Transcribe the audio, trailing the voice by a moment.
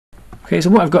Okay, so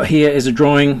what I've got here is a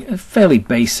drawing, a fairly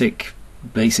basic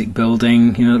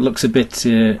building. You know, it looks a bit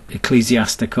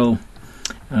ecclesiastical.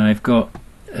 I've got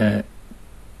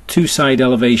two side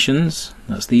elevations,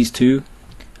 that's these two.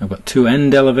 I've got two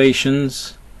end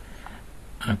elevations.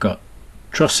 I've got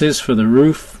trusses for the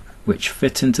roof which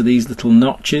fit into these little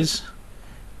notches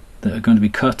that are going to be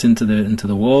cut into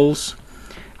the walls.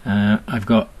 I've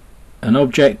got an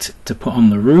object to put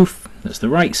on the roof that's the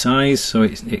right size, so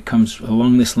it comes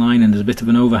along this line and there's a bit of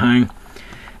an overhang,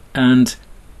 and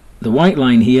the white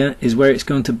line here is where it's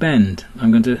going to bend.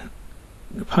 I'm going to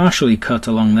partially cut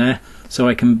along there so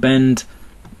I can bend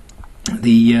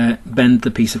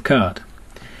the piece of card.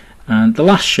 And the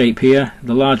last shape here,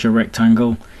 the larger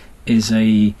rectangle, is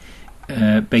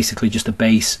basically just a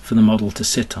base for the model to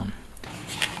sit on.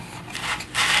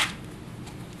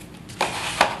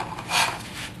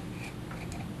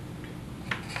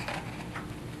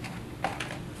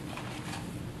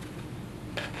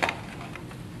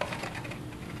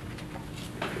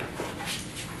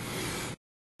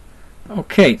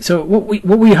 Okay, so what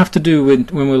we have to do when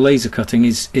we're laser cutting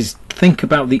is think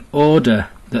about the order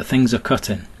that things are cut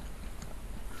in,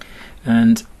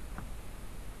 and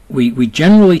we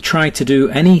generally try to do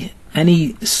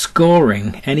any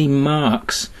scoring, any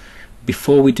marks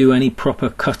before we do any proper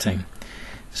cutting.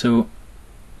 So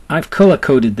I've color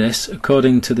coded this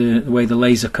according to the way the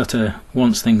laser cutter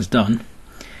wants things done,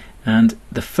 and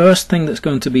the first thing that's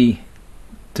going to be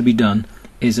done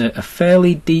is a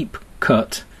fairly deep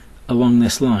cut along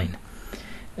this line.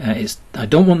 I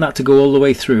don't want that to go all the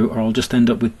way through, or I'll just end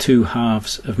up with two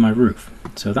halves of my roof.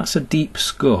 So that's a deep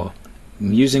score.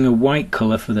 I'm using a white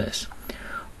colour for this.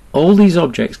 All these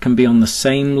objects can be on the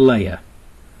same layer,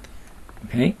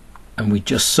 okay, and we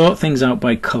just sort things out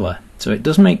by colour, so it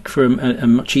does make for a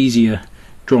much easier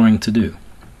drawing to do.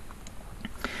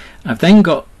 I've then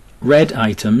got red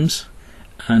items,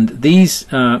 and these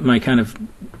are my kind of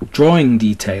drawing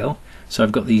detail. So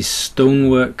I've got these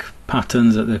stonework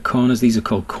patterns at the corners, these are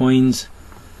called coins,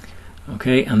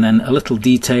 okay, and then a little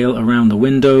detail around the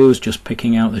windows, just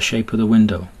picking out the shape of the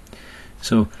window.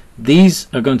 So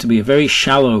these are going to be a very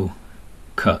shallow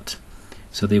cut,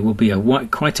 so they will be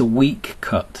quite a weak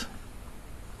cut.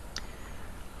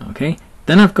 Okay,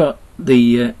 then I've got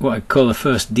the what I call the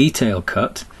first detail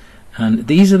cut, and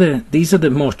these are the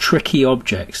more tricky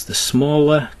objects, the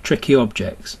smaller tricky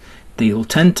objects. They will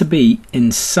tend to be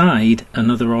inside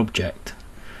another object.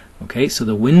 Okay, so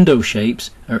the window shapes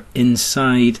are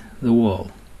inside the wall.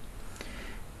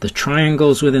 The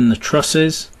triangles within the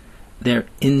trusses, they're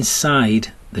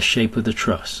inside the shape of the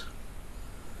truss.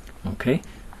 Okay,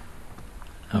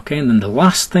 and then the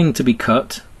last thing to be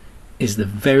cut is the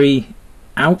very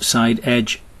outside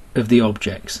edge of the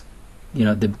objects. You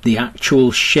know, the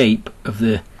actual shape of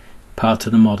the part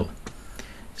of the model.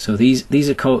 So these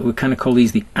are called, we kind of call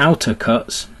these the outer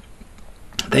cuts.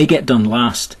 They get done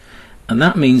last, and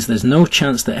that means there's no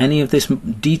chance that any of this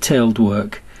detailed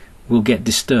work will get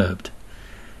disturbed.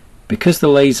 Because the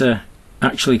laser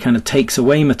actually kind of takes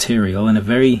away material in a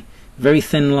very, very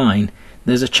thin line,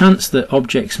 there's a chance that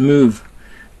objects move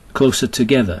closer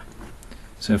together.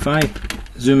 So if I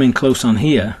zoom in close on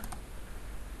here,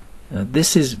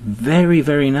 this is very,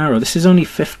 very narrow. This is only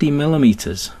 50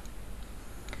 millimeters.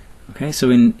 Okay, so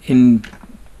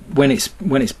when it's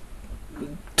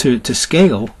to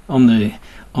scale on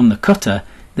the cutter,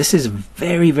 this is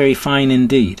very, very fine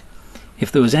indeed.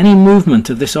 If there was any movement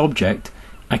of this object,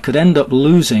 I could end up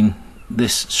losing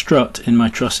this strut in my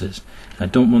trusses. I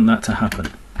don't want that to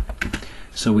happen.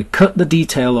 So we cut the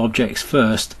detail objects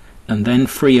first and then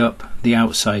free up the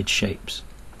outside shapes.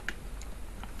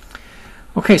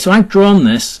 Okay, so I've drawn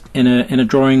this in a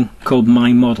drawing called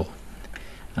My Model,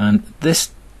 and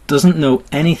this doesn't know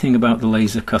anything about the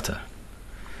laser cutter.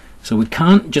 So we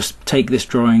can't just take this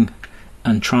drawing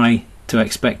and try to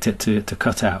expect it to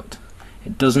cut out.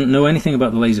 It doesn't know anything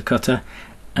about the laser cutter,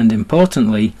 and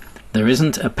importantly, there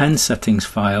isn't a pen settings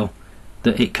file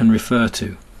that it can refer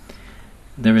to.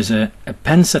 There is a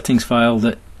pen settings file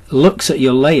that looks at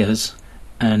your layers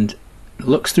and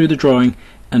looks through the drawing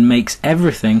and makes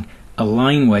everything a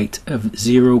line weight of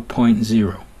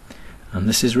 0.0. And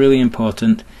this is really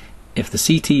important. If the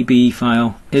CTB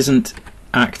file isn't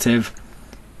active,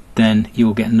 then you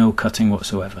will get no cutting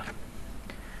whatsoever.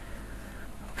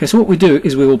 Okay, so what we do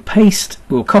is we'll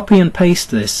copy and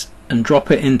paste this and drop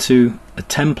it into a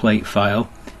template file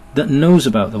that knows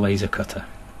about the laser cutter.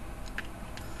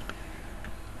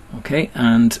 Okay,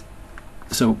 and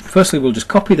so firstly we'll just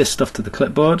copy this stuff to the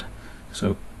clipboard.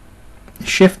 So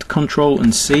Shift, Control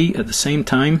and C at the same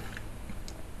time.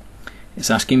 It's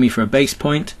asking me for a base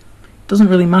point. Doesn't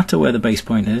really matter where the base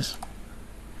point is.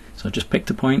 So just pick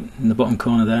the point in the bottom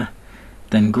corner there,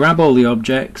 then grab all the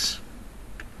objects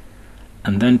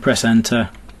and then press enter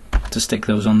to stick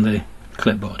those on the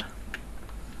clipboard.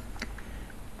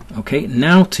 Okay,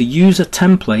 now to use a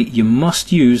template you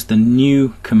must use the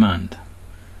new command.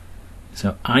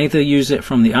 So either use it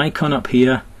from the icon up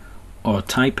here or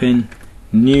type in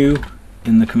new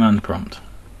in the command prompt.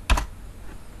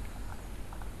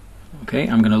 Okay,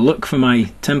 I'm going to look for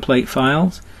my template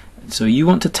files. So you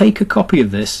want to take a copy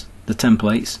of this, the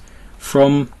templates,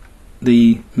 from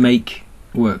the Make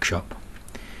workshop.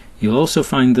 You'll also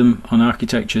find them on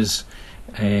Architecture's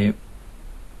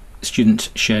student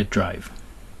shared drive.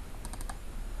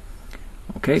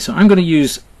 Okay, so I'm going to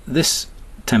use this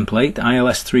template, the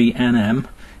ILS3NM.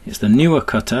 It's the newer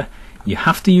cutter. You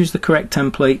have to use the correct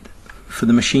template for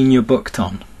the machine you're booked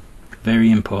on.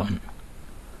 Very important.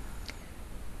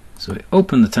 So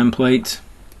open the template.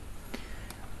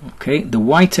 Okay, the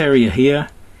white area here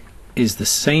is the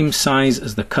same size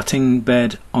as the cutting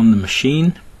bed on the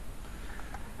machine.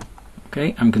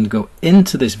 Okay, I'm going to go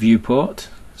into this viewport,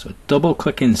 so double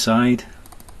click inside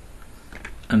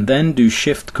and then do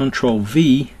Shift Control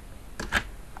V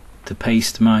to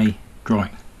paste my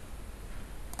drawing.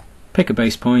 Pick a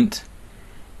base point.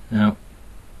 Now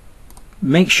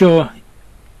make sure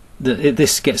that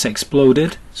this gets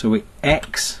exploded, so we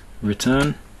X,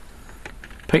 return,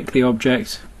 pick the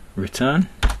object, return,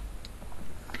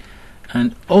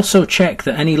 and also check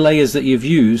that any layers that you've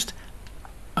used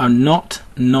are not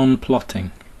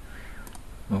non-plotting.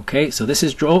 Okay, so this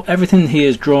is everything here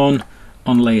is drawn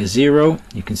on layer 0.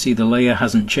 You can see the layer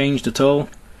hasn't changed at all.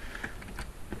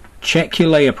 Check your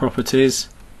layer properties,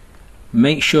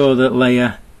 make sure that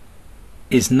layer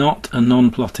is not a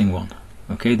non-plotting one.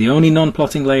 Okay, the only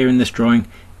non-plotting layer in this drawing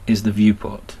is the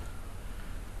viewport.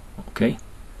 Okay,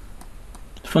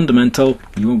 fundamental,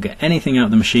 you won't get anything out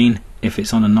of the machine if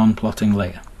it's on a non-plotting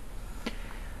layer.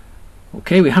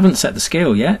 Okay, we haven't set the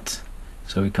scale yet,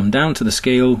 so we come down to the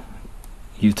scale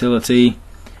utility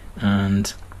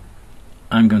and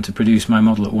I'm going to produce my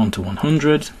model at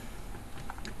 1:100.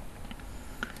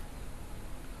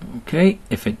 Okay,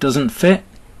 if it doesn't fit,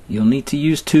 you'll need to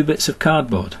use 2 bits of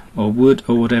cardboard or wood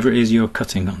or whatever it is you're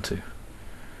cutting onto.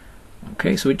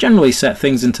 Okay, so we generally set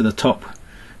things into the top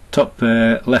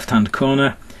left hand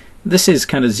corner. This is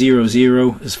kind of 0,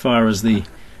 0 as far as the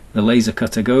laser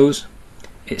cutter goes.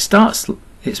 It starts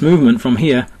its movement from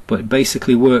here, but it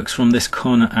basically works from this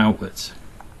corner outwards.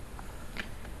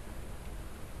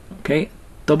 Okay,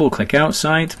 double click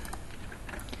outside.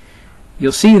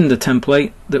 You'll see in the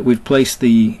template that we've placed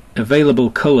the available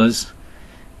colors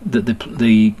that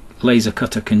the laser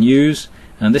cutter can use,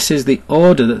 and this is the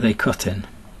order that they cut in.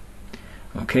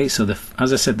 Okay, so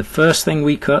as I said, the first thing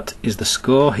we cut is the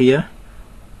score here,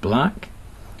 black.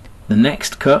 The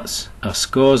next cuts are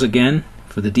scores again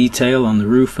for the detail on the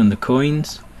roof and the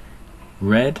coins,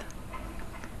 red.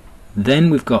 Then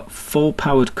we've got full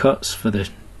powered cuts for the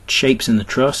shapes in the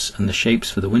truss and the shapes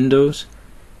for the windows,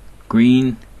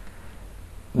 green.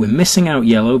 We're missing out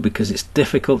yellow because it's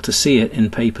difficult to see it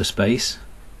in paper space.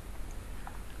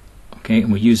 Okay,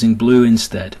 and we're using blue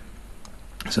instead.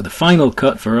 So the final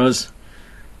cut for us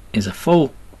is a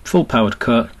full powered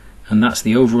cut, and that's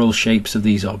the overall shapes of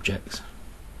these objects.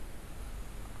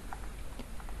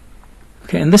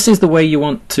 Okay, and this is the way you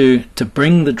want to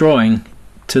bring the drawing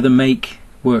to the Make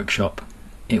workshop.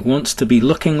 It wants to be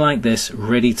looking like this,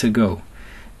 ready to go.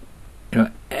 You know,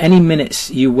 any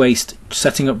minutes you waste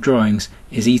setting up drawings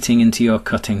is eating into your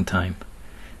cutting time,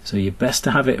 so you're best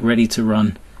to have it ready to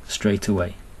run straight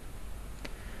away.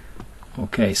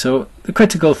 Okay, so the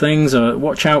critical things are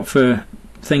watch out for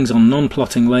things on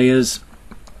non-plotting layers,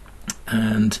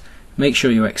 and make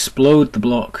sure you explode the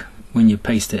block when you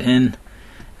paste it in,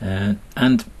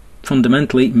 and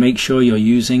fundamentally make sure you're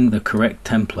using the correct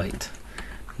template.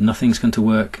 Nothing's going to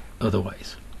work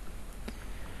otherwise.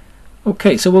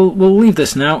 Okay, so we'll leave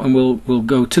this now and we'll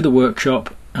go to the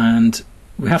workshop, and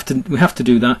we have to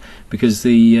do that because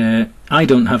I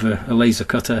don't have a laser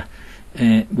cutter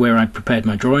where I prepared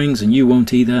my drawings, and you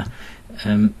won't either.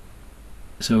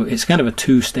 So it's kind of a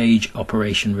 2-stage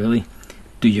operation really.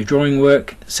 Do your drawing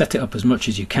work, set it up as much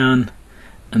as you can,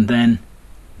 and then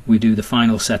we do the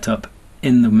final setup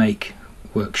in the Make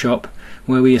workshop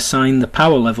where we assign the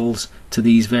power levels to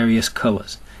these various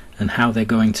colors and how they're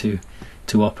going to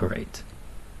operate.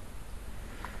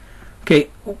 Okay,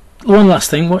 one last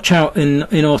thing, watch out in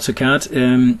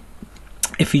AutoCAD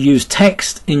if you use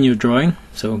text in your drawing.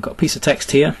 So I've got a piece of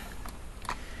text here.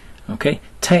 Okay,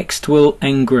 text will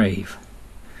engrave.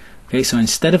 Okay, so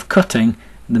instead of cutting,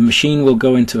 the machine will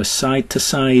go into a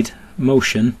side-to-side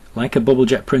motion like a bubble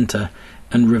jet printer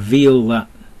and reveal that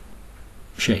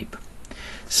shape.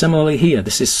 Similarly here,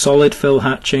 this is solid fill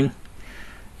hatching.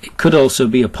 It could also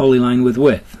be a polyline with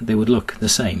width. They would look the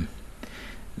same.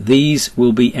 These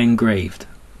will be engraved.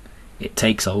 It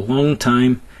takes a long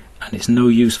time and it's no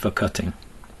use for cutting.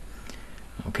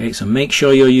 Okay, so make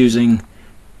sure you're using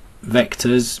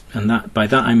vectors, and that by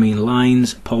that I mean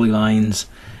lines, polylines.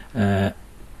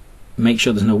 Make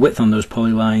sure there's no width on those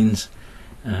polylines.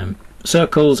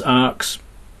 Circles, arcs,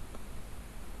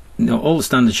 all the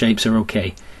standard shapes are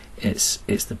okay. It's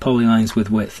the polylines with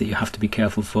width that you have to be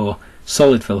careful for.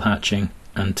 Solid fill hatching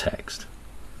and text.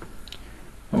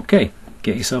 Okay,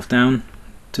 get yourself down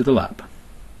to the lab.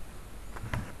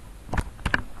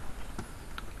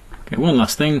 Okay, one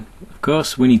last thing, of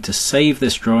course, we need to save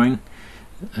this drawing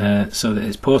so that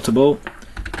it's portable.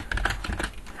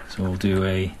 So we'll do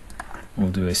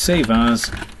a save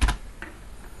as,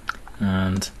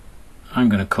 and I'm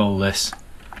going to call this,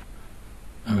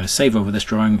 I'm going to save over this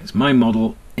drawing. It's my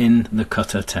model in the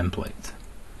cutter template.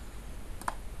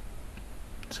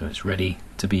 So it's ready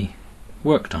to be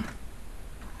worked on.